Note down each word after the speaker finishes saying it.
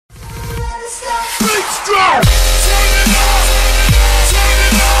Bass drop.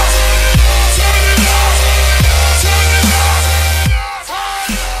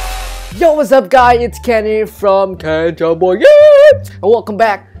 Yo, what's up guys, it's Kenny from Kenjo Boy, and welcome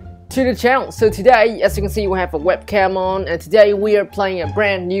back to the channel. So today, as you can see, we have a webcam on, and today we are playing a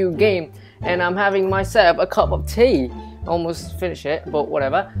brand new game, and I'm having myself a cup of tea. Almost finished it, but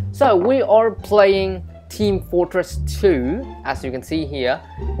whatever. So we are playing Team Fortress 2, as you can see here.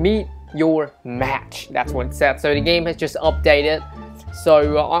 Meet your match, that's what it said. So the game has just updated.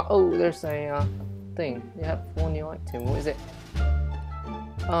 So oh, there's a thing. You have one new item. What is it?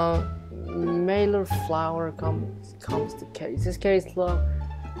 Mailer flower comes to case. This case love.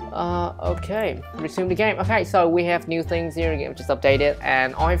 Okay, resume the game. Okay, so we have new things here. The game just updated,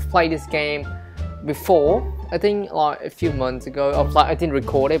 and I've played this game before. I think like a few months ago. I didn't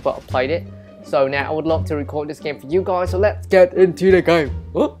record it, but I played it. So now I would love to record this game for you guys. So let's get into the game.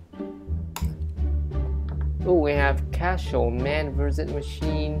 Oh, we have casual, man versus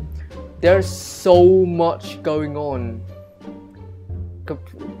machine. There's so much going on.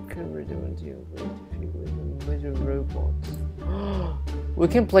 Robots. We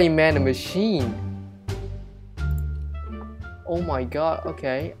can play man and machine. Oh my god.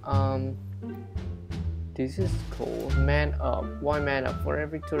 Okay. This is cool. Man up. Why man up? For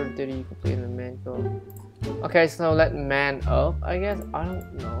every tour of duty you complete in the man go. Okay, so let man up, I guess. I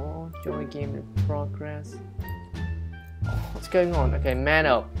don't know. Join game in progress. What's going on? Okay, man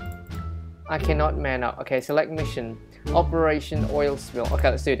up. I cannot man up. Okay, select mission. Operation oil spill. Okay,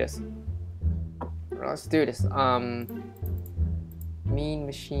 let's do this. Let's do this. Mean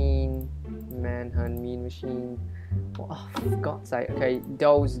machine. Manhunt. Mean machine. Oh, for God's sake. Okay,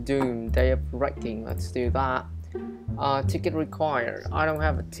 those doom. Day of wrecking. Let's do that. Ticket required. I don't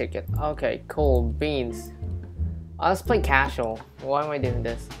have a ticket. Okay, cool. Beans. Let's play casual. Why am I doing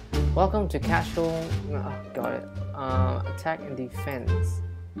this? Welcome to casual. Got it. Attack and defense.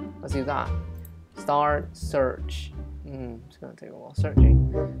 Let's do that. Start search. It's gonna take a while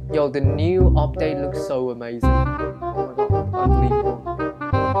searching. Yo, the new update looks so amazing. Oh my god, unbelievable.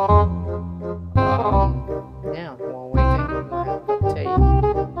 Yeah, while waiting, I have a cup of tea.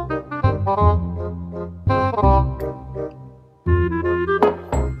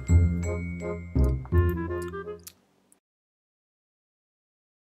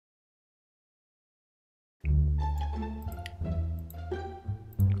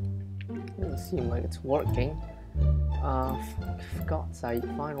 Doesn't seem like it's working. For God's sake,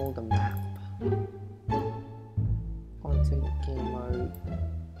 find all the map. Onto game mode.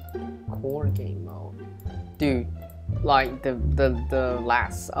 Core game mode. Dude, like the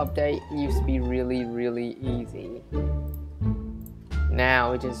last update used to be really easy.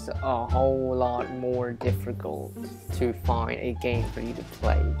 Now it's just a whole lot more difficult to find a game for you to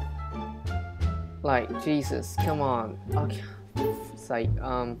play. Like, Jesus, come on. Okay, it's like,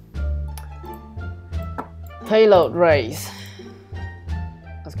 payload race.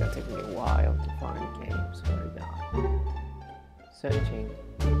 That's gonna take me a while to find a game. Sorry, God. Searching.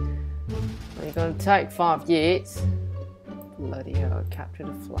 You're gonna take 5 years. Bloody hell! Capture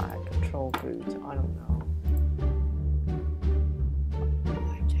the flag. Control boots. I don't know. Oh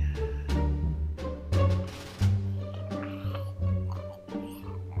my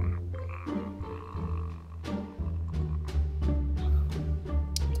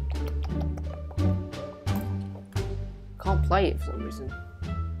Can't play it for some reason.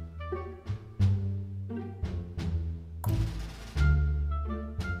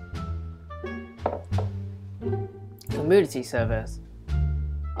 Community service.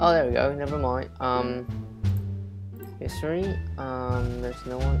 Oh, there we go. Never mind. History. There's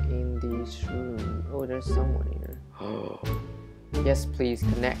no one in this room. Oh, there's someone here. Yes, please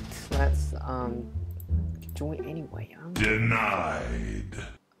connect. Let's join anyway. Denied.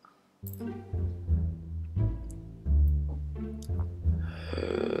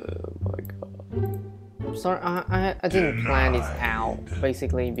 Oh my god. I'm sorry, I didn't plan this out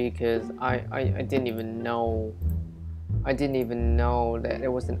basically because I didn't even know that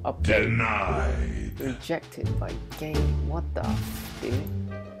there was an update. Denied. Rejected by game. What the dude?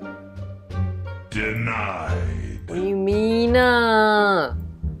 Denied. What do you mean?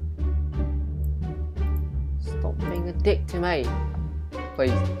 Stop being a dick to me.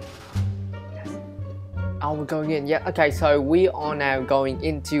 Please. Yes. Oh, we're going in. Yeah, okay, so we are now going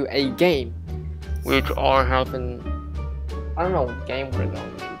into a game. Which I haven't... I don't know what game we're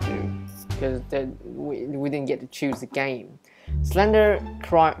going into. Because we didn't get to choose the game. Slender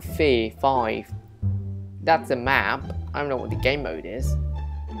Cry 5. That's a map. I don't know what the game mode is.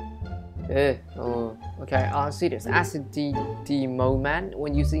 Oh, Okay, see this. Acid moment.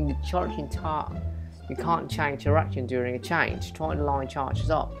 When using the charging tar, you can't change direction during a change. Try to line charges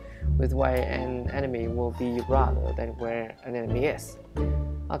up with where an enemy will be rather than where an enemy is.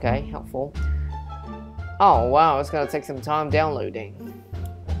 Okay, helpful. Oh wow, it's gonna take some time downloading.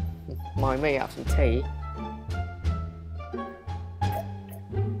 Mind me, have some tea.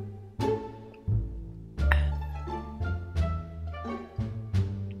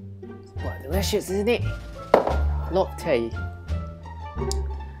 Quite delicious, isn't it? Lot of tea.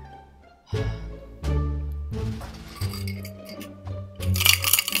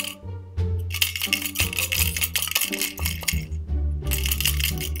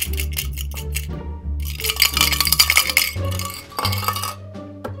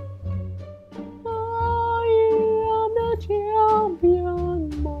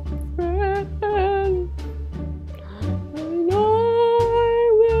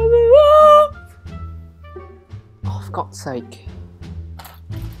 For God's sake.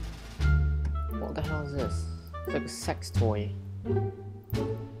 What the hell is this? It's like a sex toy.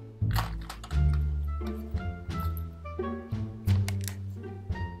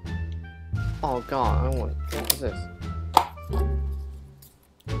 Oh god, I don't want it. What is this?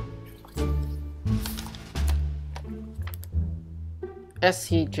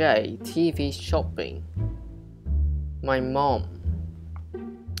 SCJ TV shopping. My mom.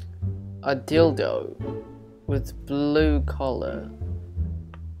 A dildo with blue collar.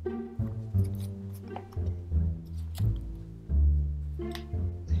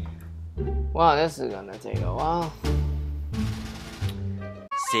 Wow, this is gonna take a while.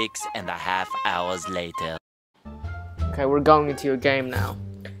 6.5 hours later. Okay, we're going into a game now.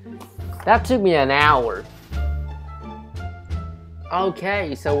 That took me an hour.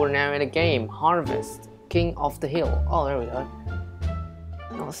 Okay, so we're now in a game. Harvest, King of the Hill. Oh, there we go.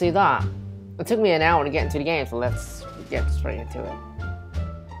 I'll see that. It took me an hour to get into the game, so let's get straight into it.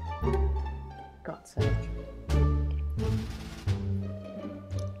 God's sake.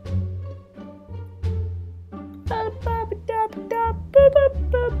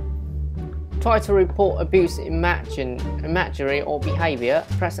 Try to report abuse, imagery or behavior.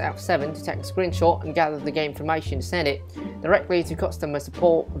 Press F7 to take a screenshot and gather the game information. Send it directly to customer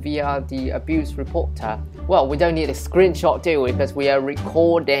support via the abuse report tab. Well, we don't need a screenshot, do we? Because we are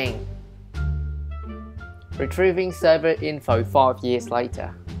recording. Retrieving server info 5 years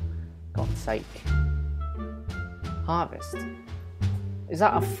later. God's sake. Harvest. Is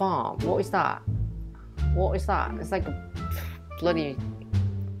that a farm? What is that? What is that? It's like a bloody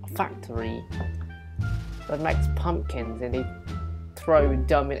factory that makes pumpkins and they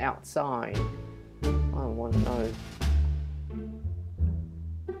dump it outside. I don't want to know.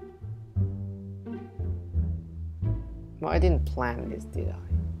 Well, I didn't plan this, did I?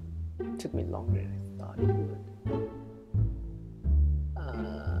 It took me longer than I thought it would.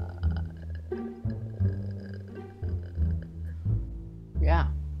 Yeah.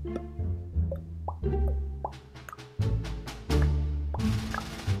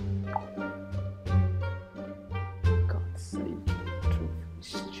 God's sake,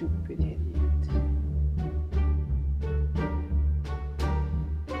 stupid idiot.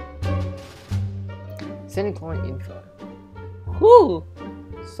 Sending client info. Whoo!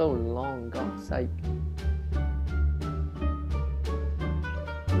 So long, God's sake.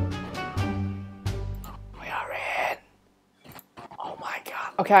 We are in. Oh my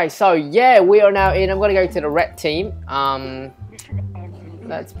god. Okay, so yeah, we are now in. I'm gonna go to the red team.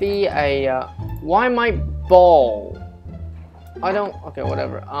 Let's be a. Why my ball? I don't. Okay,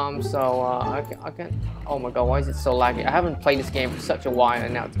 whatever. I can. Oh my god, why is it so laggy? I haven't played this game for such a while,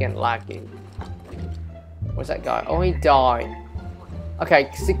 and now it's getting laggy. Where's that guy? Oh, he died. Okay,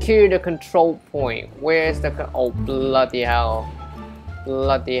 secure the control point. Where's the oh bloody hell.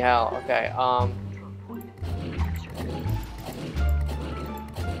 Bloody hell. Okay,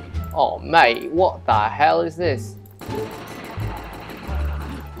 oh mate, what the hell is this?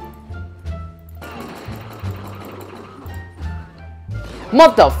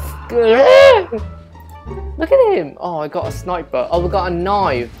 Motherfucker! Look at him! Oh, I got a sniper. Oh, we got a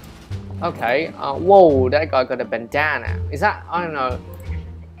knife. Okay, whoa, that guy got a bandana. Is that, I don't know.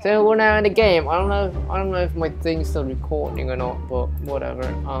 So we're now in the game. I don't know if my thing's still recording or not, but whatever.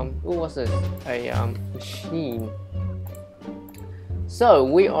 Who was this? A machine. So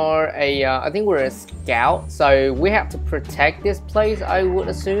we are a, I think we're a scout. So we have to protect this place, I would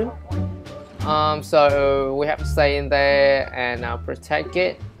assume. So we have to stay in there and protect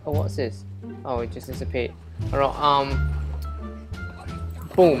it. Oh, what's this? Oh, it just disappeared. Alright,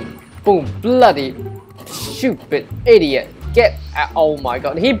 boom. Boom, bloody stupid idiot. Get out. Oh my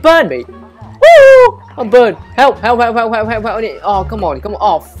god, he burned me. Woo! I'm burned. Help, help, help, help, help, help, help. Oh, come on, come on.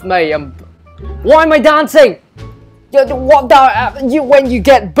 Off me. Why am I dancing? What the? When you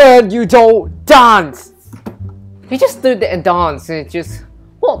get burned, you don't dance. You just stood there and danced and just...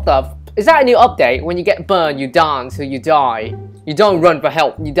 What the? Is that a new update? When you get burned, you dance or you die. You don't run for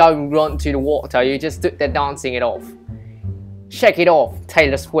help. You don't run to the water. You just stood there dancing it off. Shake it off,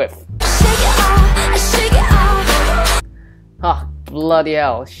 Taylor Swift. Shake it off, shake it off. Ah, bloody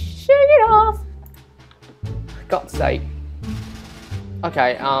hell. Shake it off. God's sake.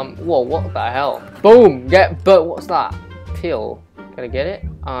 Okay, whoa, what the hell? Boom, get, but what's that? Pill. Can I get it?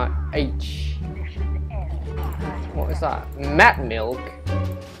 H. What is that? Mat milk?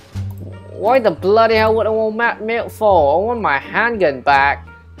 Why the bloody hell would I want mat milk for? I want my handgun back.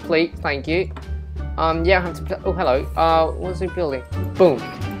 Please, thank you. Yeah, I have to, oh, hello. What's he building? Boom,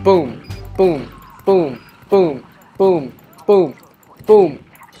 boom, boom, boom, boom, boom, boom, boom.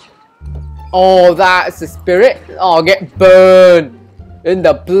 Oh, that's the spirit. Oh, get burned in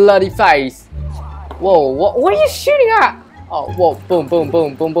the bloody face. Whoa, what are you shooting at? Oh, whoa, boom, boom,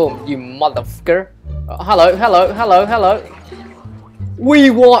 boom, boom, boom. You motherfucker. Hello, hello, hello, hello.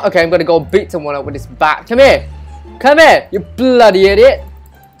 We want. Okay, I'm gonna go beat someone up with this bat. Come here. Come here, you bloody idiot.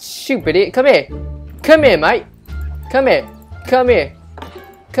 Stupid idiot. Come here. Come here, mate. Come here. Come here.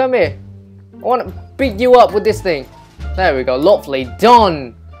 Come here. I want to beat you up with this thing. There we go. Lovely.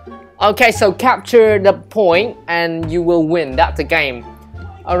 Done. Okay, so capture the point and you will win. That's a game.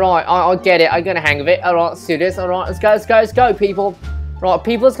 Alright, I'll get it. I'm gonna hang of it. Alright, let's do this. Alright, let's go, let's go, let's go, people. Right,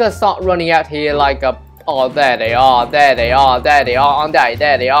 people's gonna start running out here like a... Oh, there they are. There they are. There they are. Aren't they?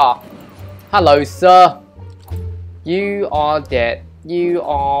 There they are. Hello, sir. You are dead. You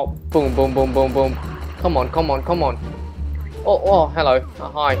are... Boom, boom, boom, boom, boom. Come on, come on, come on. Oh, hello.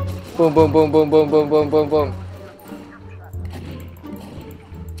 Hi. Boom, boom, boom, boom, boom, boom, boom, boom, boom.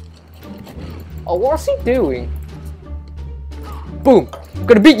 Oh, what's he doing? Boom. I'm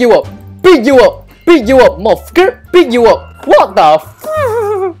gonna beat you up. Beat you up. Beat you up, motherfucker. Beat you up. What the f...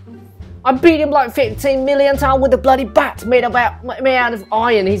 I beat him like 15 million times with a bloody bat made out of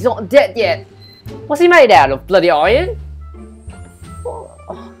iron. He's not dead yet. What's he made out of? Bloody iron?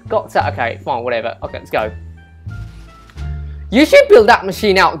 Oh, got that. Okay, fine, whatever. Okay, let's go. You should build that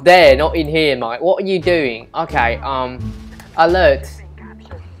machine out there, not in here, mate. What are you doing? Okay, alert.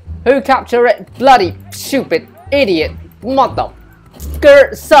 Who captured it? Bloody stupid idiot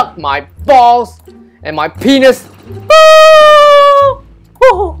motherfucker. Suck my balls and my penis.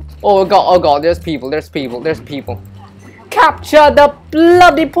 Oh god, there's people, there's people, there's people. Capture the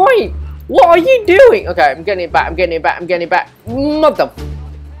bloody point! What are you doing? Okay, I'm getting it back, I'm getting it back, I'm getting it back. Mother.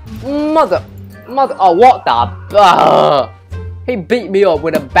 Oh, what the? He beat me up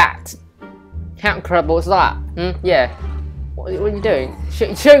with a bat. How incredible is that? Yeah. What are you doing?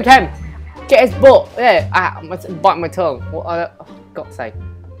 Shoot him! Get his butt! Yeah, I'm bite my tongue. What? Oh, God's sake.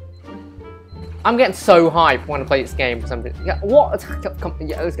 I'm getting so hyped when I play this game for some reason. Yeah, what?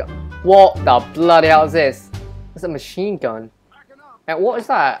 Yeah, let's go. What the bloody hell is this? It's a machine gun. And what is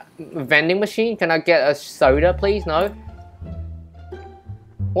that? A vending machine? Can I get a soda, please? No.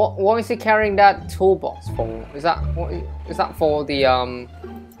 What is he carrying that toolbox for? Is that what? Is that for the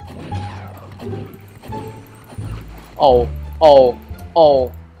Oh.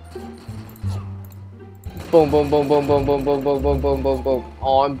 Boom, boom, boom, boom, boom, boom, boom, boom, boom, boom, boom, boom.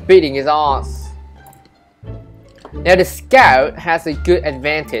 Oh, I'm beating his ass. Now the scout has a good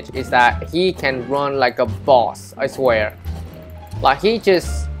advantage is that he can run like a boss, I swear. Like he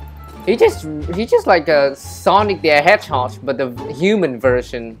just like a Sonic the Hedgehog, but the human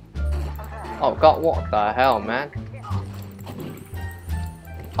version. Oh god, what the hell, man?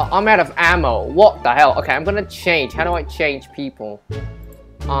 Oh, I'm out of ammo. What the hell? Okay, I'm gonna change. How do I change people?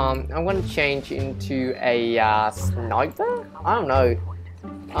 I'm gonna change into a sniper? I don't know.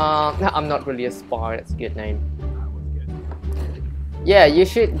 I'm not really a spy, that's a good name. Yeah, you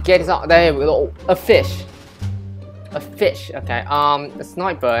should get out there with a fish. A fish, okay. A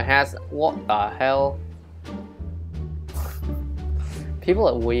sniper has what the hell? People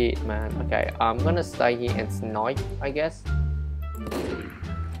are weird, man. Okay, I'm gonna stay here and snipe, I guess.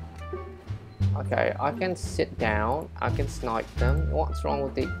 Okay, I can sit down. I can snipe them. What's wrong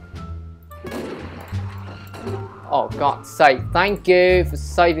with the... Oh, God's sake. Thank you for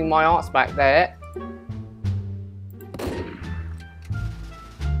saving my ass back there.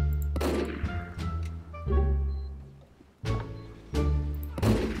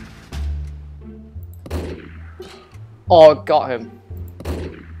 Oh, got him.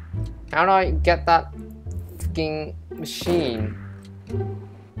 How do I get that fucking machine?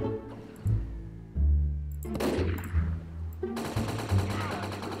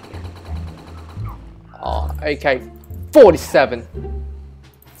 AK-47.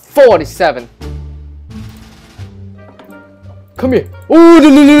 47. Come here. Ooh,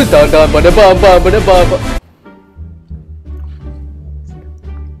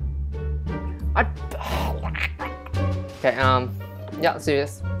 okay, yeah,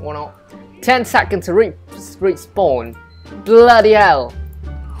 serious. 10 seconds to respawn. Bloody hell.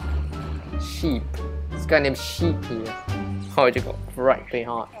 Sheep. This guy named Sheep here. Oh, it just got correctly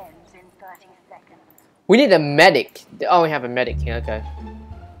hard. We need a medic. Oh, we have a medic here. Okay.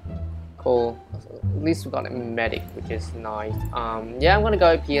 Cool. At least we got a medic, which is nice. Yeah, I'm gonna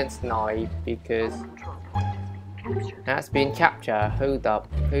go up here and snipe because that's been captured. Hold up.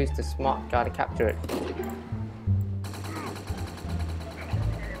 Who's the smart guy to capture it?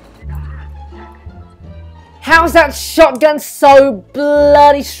 How's that shotgun so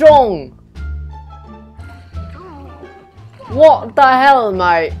bloody strong? What the hell,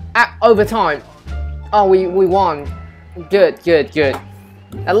 mate? At overtime. Oh, we won. Good, good, good.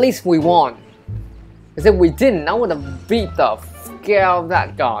 At least we won. Because if we didn't, I would have beat the f*** out of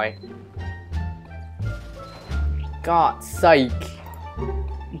that guy. God's sake.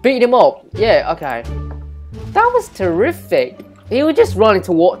 Beat him up. Yeah, okay. That was terrific. He was just running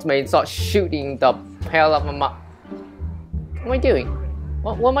towards me and start shooting the hell out of my... What am I doing?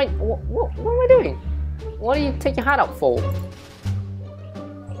 What am I doing? What do you take your hat out for?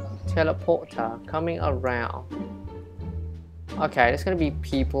 Teleporter coming around. Okay, there's gonna be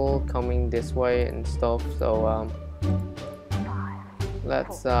people coming this way and stuff, so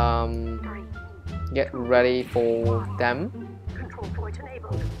let's get ready for them.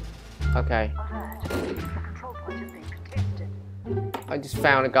 Okay. I just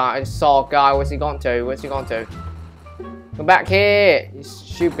found a guy. I just saw a guy. Where's he gone to? Where's he gone to? Come back here, you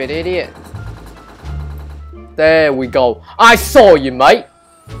stupid idiot. There we go. I saw you, mate.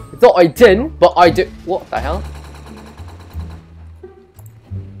 I thought I didn't, but I do. What the hell?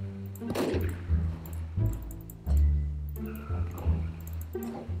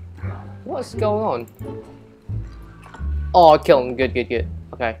 What's going on? Oh, I killed him. Good, good, good.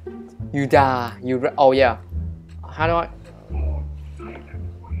 Okay. You die. Oh, yeah. How do I...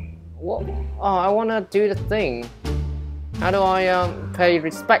 What? Oh, I want to do the thing. How do I pay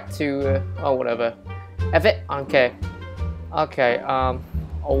respect to... oh, whatever. F it? Okay. Okay,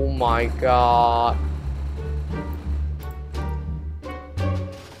 oh my god.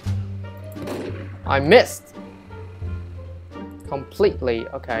 I missed! Completely.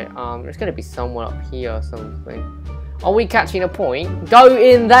 Okay, there's gonna be someone up here or something. Are we catching a point? Go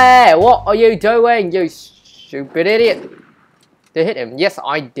in there! What are you doing, you stupid idiot? Did I hit him? Yes,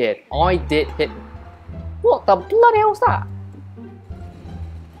 I did. I did hit him. What the bloody hell was that?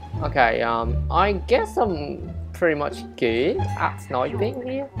 Okay, I guess I'm pretty much good at sniping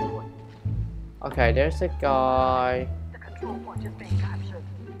here. Okay, there's a guy.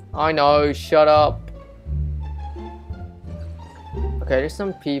 I know, shut up. Okay, there's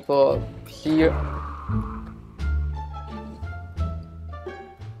some people here.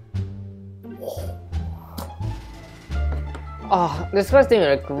 Oh, this guy's doing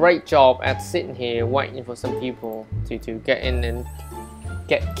a great job at sitting here waiting for some people to get in and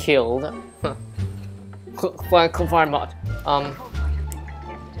get killed. Very much.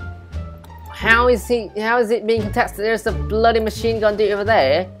 How is it being contested? There's a bloody machine gun dude over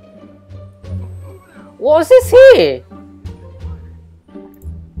there. What is this here?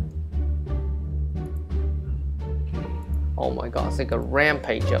 Oh my god, it's like a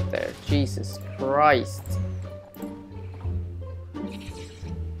rampage up there. Jesus Christ.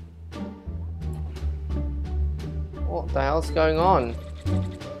 What the hell's going on?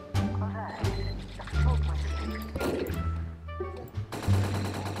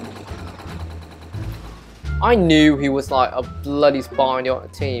 I knew he was like a bloody spy on the other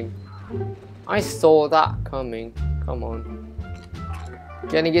team. I saw that coming. Come on.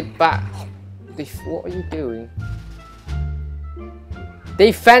 Gonna get back. What are you doing?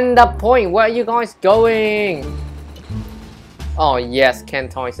 Defend the point. Where are you guys going? Oh yes, Ken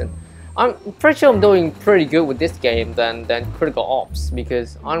Tyson. I'm pretty sure I'm doing pretty good with this game than Critical Ops,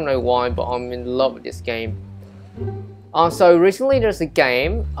 because I don't know why, but I'm in love with this game. So recently there's a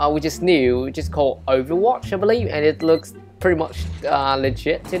game which is new, which is called Overwatch, I believe, and it looks pretty much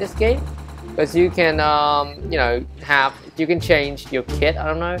legit to this game, because you can you know, you can change your kit, I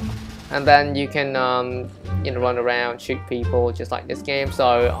don't know, and then you can you know, run around, shoot people just like this game.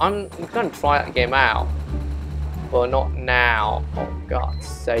 So I'm gonna try that game out, but not now. Oh God's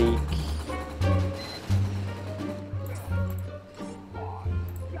sake.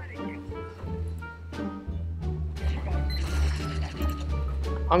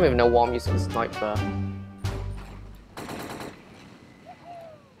 I don't even know why I'm using a sniper.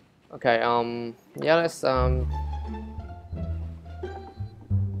 Okay, yeah, let's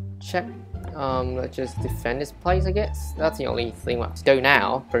check. Let's just defend this place, I guess. That's the only thing we have to do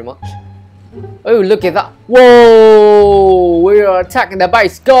now, pretty much. Oh, look at that! Whoa! We are attacking the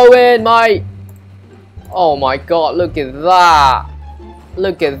base. Go in, mate! Oh my god, look at that!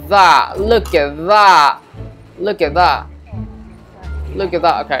 Look at that! Look at that! Look at that! Look at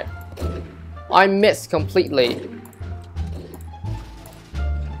that, okay. I missed completely.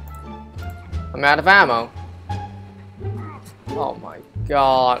 I'm out of ammo. Oh my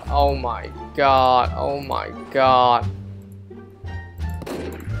god, oh my god, oh my god.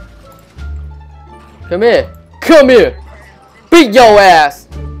 Come here! Come here! Beat your ass!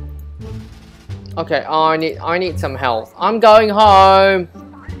 Okay, I need some health. I'm going home.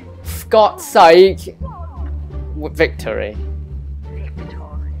 For God's sake. Victory.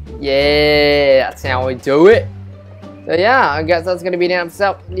 Yeah, that's how we do it. So yeah, I guess that's gonna be the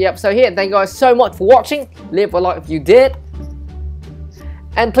episode here. Thank you guys so much for watching. Leave a like if you did.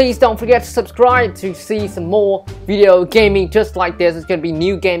 And please don't forget to subscribe to see some more video gaming just like this. There's gonna be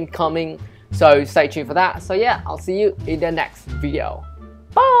new game coming. So stay tuned for that. So yeah, I'll see you in the next video.